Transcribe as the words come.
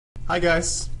Hi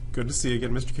guys, good to see you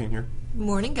again. Mr. Kane here.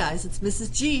 Morning, guys. It's Mrs.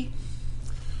 G.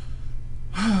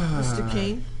 Mr.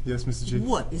 Kane? Yes, Mrs. G.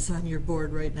 What is on your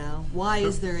board right now? Why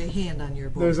is there a hand on your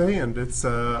board? There's a hand. It's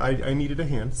I needed a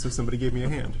hand, so somebody gave me a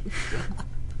hand.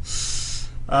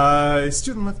 A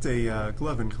student left a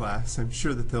glove in class. I'm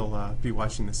sure that they'll be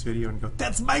watching this video and go,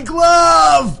 "That's my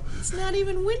glove!" It's not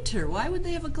even winter. Why would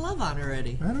they have a glove on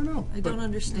already? I don't know. I don't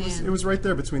understand. It was right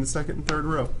there between the second and third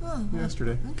row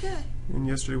yesterday. Okay. And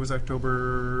yesterday was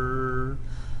October...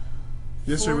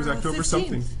 Yesterday was October 15th.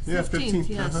 something. Yeah, 15th.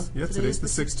 Yes. Yeah, today's the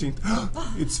 16th.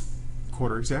 It's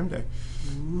quarter exam day.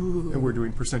 Ooh. And we're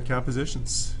doing percent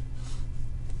compositions.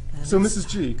 And So, Mrs.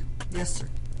 G, yes, sir.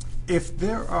 if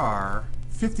there are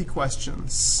 50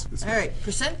 questions... All right.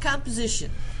 Percent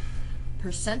composition.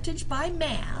 Percentage by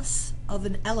mass of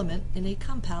an element in a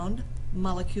compound,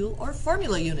 molecule, or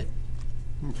formula unit.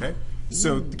 Okay.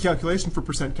 So the calculation for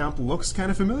percent comp looks kind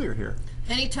of familiar here.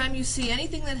 Anytime you see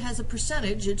anything that has a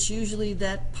percentage, it's usually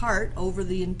that part over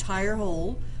the entire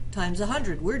whole times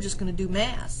 100. We're just going to do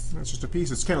mass. That's just a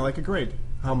piece. It's kind of like a grade.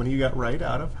 How many you got right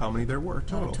out of how many there were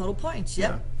total. Total points,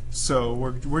 yep. Yeah. So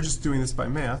we're just doing this by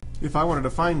math. If I wanted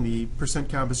to find the percent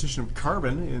composition of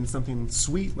carbon in something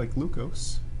sweet like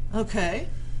glucose, Okay.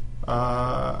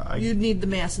 You'd need the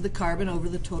mass of the carbon over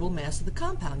the total mass of the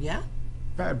compound, yeah?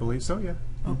 I believe so, yeah.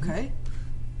 Okay.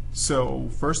 So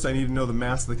first I need to know the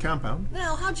mass of the compound.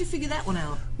 Now, how'd you figure that one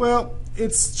out? Well,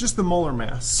 it's just the molar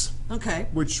mass, Okay.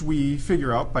 which we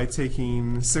figure out by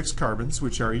taking 6 carbons,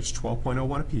 which are each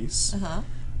 12.01 apiece,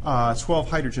 12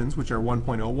 hydrogens, which are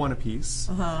 1.01 apiece,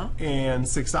 and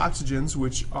 6 oxygens,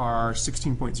 which are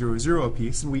 16.00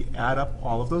 apiece, and we add up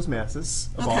all of those masses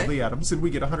of all Okay. the atoms, and we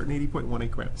get 180.18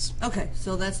 grams. Okay,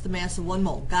 so that's the mass of 1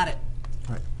 mole. Got it.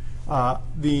 Right.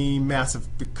 The mass of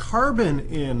the carbon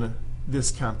in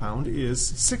this compound is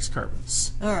 6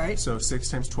 carbons. All right. So 6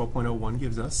 times 12.01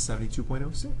 gives us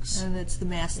 72.06. And it's the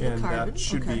mass of the And carbon. that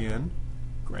should okay. be in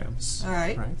grams. All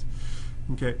right. Right.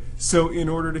 Okay. So in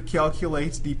order to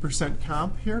calculate the percent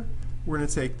comp here, we're going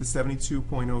to take the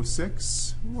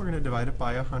 72.06. We're going to divide it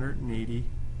by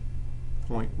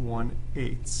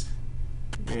 180.18.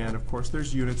 And of course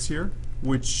there's units here,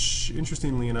 which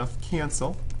interestingly enough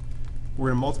cancel. We're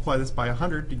going to multiply this by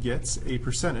 100 to get a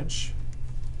percentage.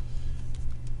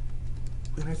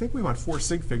 And I think we want 4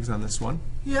 sig figs on this one.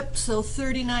 Yep, so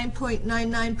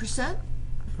 39.99%.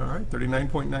 All right,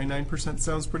 39.99%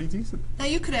 sounds pretty decent. Now,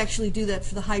 you could actually do that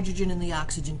for the hydrogen and the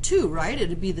oxygen too, right?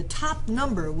 It'd be the top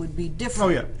number would be different.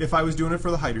 Oh yeah, if I was doing it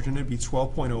for the hydrogen, it'd be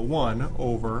 12.01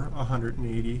 over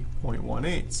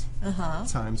 180.18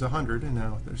 times 100, and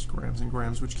now there's grams and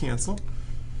grams which cancel.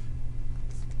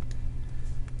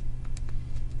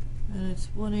 And it's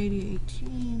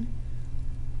 180.18.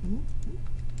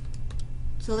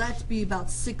 So that'd be about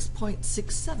 6.67%.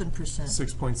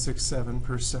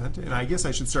 6.67%. And I guess I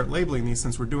should start labeling these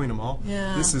since we're doing them all.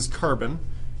 Yeah. This is carbon.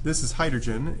 This is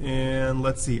hydrogen. And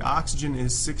let's see, oxygen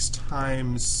is 6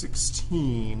 times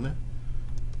 16,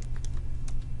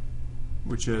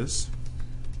 which is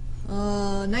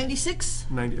 96.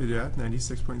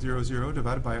 96.00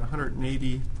 divided by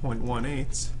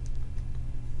 180.18.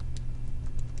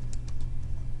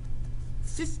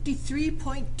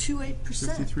 53.28%.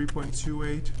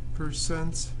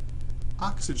 53.28%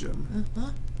 oxygen.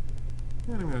 And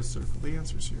I'm going to circle the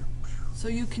answers here. So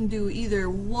you can do either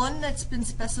one that's been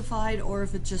specified, or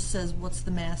if it just says what's the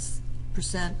mass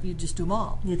percent, you just do them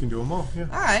all. You can do them all, yeah.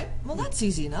 All right. Well, that's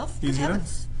easy enough. Good Easy enough?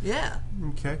 heavens. Yeah.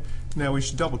 Okay. Now we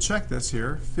should double check this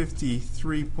here.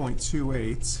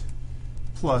 53.28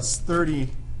 plus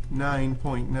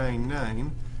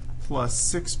 39.99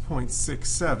 plus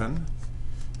 6.67.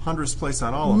 Hundredths place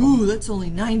on all of them. Ooh, that's only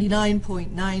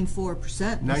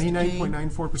 99.94%.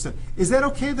 99.94%. Is that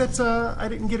okay that I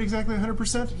didn't get exactly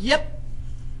 100%? Yep.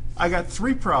 I got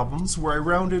 3 problems where I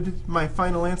rounded my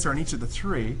final answer on each of the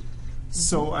 3.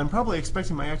 So I'm probably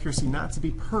expecting my accuracy not to be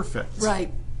perfect.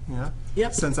 Right. Yeah.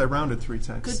 Yep. Since I rounded 3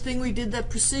 times. Good thing we did that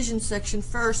precision section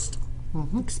first.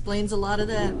 Explains a lot of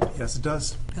that. Yes, it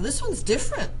does. And this one's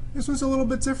different. This one's a little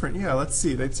bit different. Yeah, let's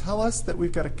see. They tell us that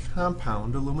we've got a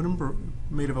compound,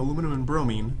 made of aluminum and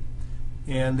bromine,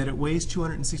 and that it weighs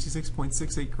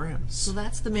 266.68 grams. So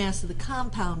that's the mass of the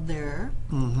compound there.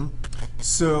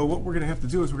 So what we're going to have to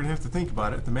do is we're going to have to think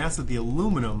about it. The mass of the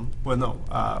aluminum, well, no,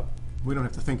 we don't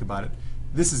have to think about it.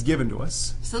 This is given to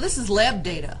us. So this is lab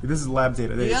data. This is lab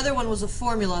data. The other one was a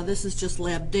formula. This is just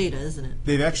lab data, isn't it?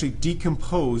 They've actually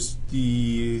decomposed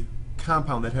the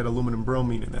compound that had aluminum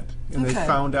bromine in it. And they Okay.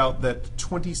 found out that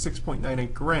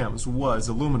 26.98 grams was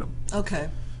aluminum. Okay.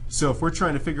 So if we're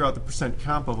trying to figure out the percent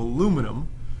comp of aluminum,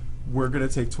 we're going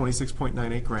to take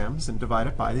 26.98 grams and divide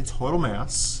it by the total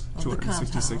mass, Of the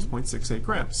 266.68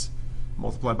 grams.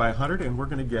 Multiply by 100, and we're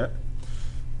going to get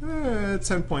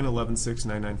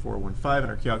 10.116994415 in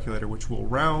our calculator, which will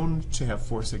round to have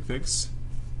 4 sig figs,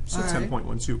 so All right.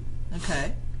 10.12.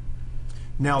 Okay.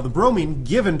 Now, the bromine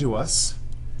given to us,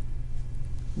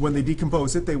 when they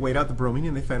decompose it, they weighed out the bromine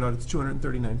and they found out it's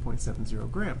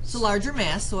 239.70 grams. It's a larger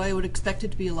mass, so I would expect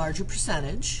it to be a larger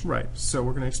percentage. Right, so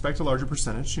we're going to expect a larger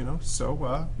percentage, you know. So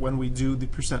when we do the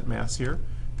percent mass here,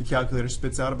 the calculator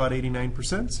spits out about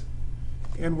 89%,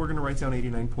 and we're going to write down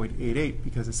 89.88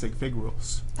 because of sig fig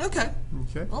rules. Okay.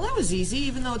 Okay. Well, that was easy.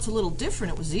 Even though it's a little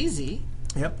different, it was easy.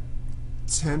 Yep.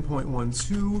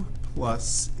 10.12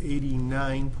 plus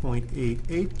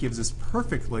 89.88 gives us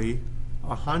perfectly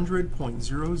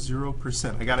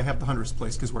 100.00%. I got to have the hundredths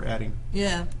place because we're adding.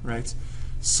 Yeah. Right?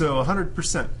 So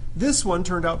 100%. This one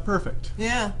turned out perfect.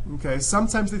 Yeah. Okay.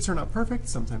 Sometimes they turn out perfect,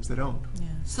 sometimes they don't. Yeah.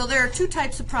 So there are two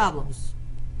types of problems.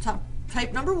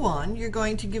 Type number one, you're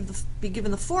going to be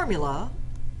given the formula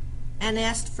and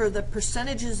asked for the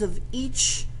percentages of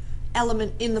each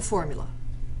element in the formula.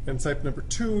 And type number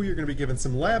 2, you're going to be given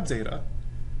some lab data,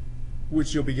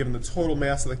 which you'll be given the total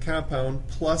mass of the compound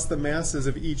plus the masses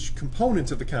of each component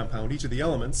of the compound, each of the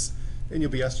elements, and you'll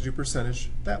be asked to do percentage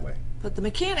that way. But the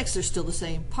mechanics are still the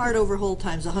same. Part over whole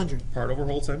times 100. Part over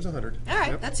whole times 100. All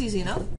right, Yep. that's easy enough.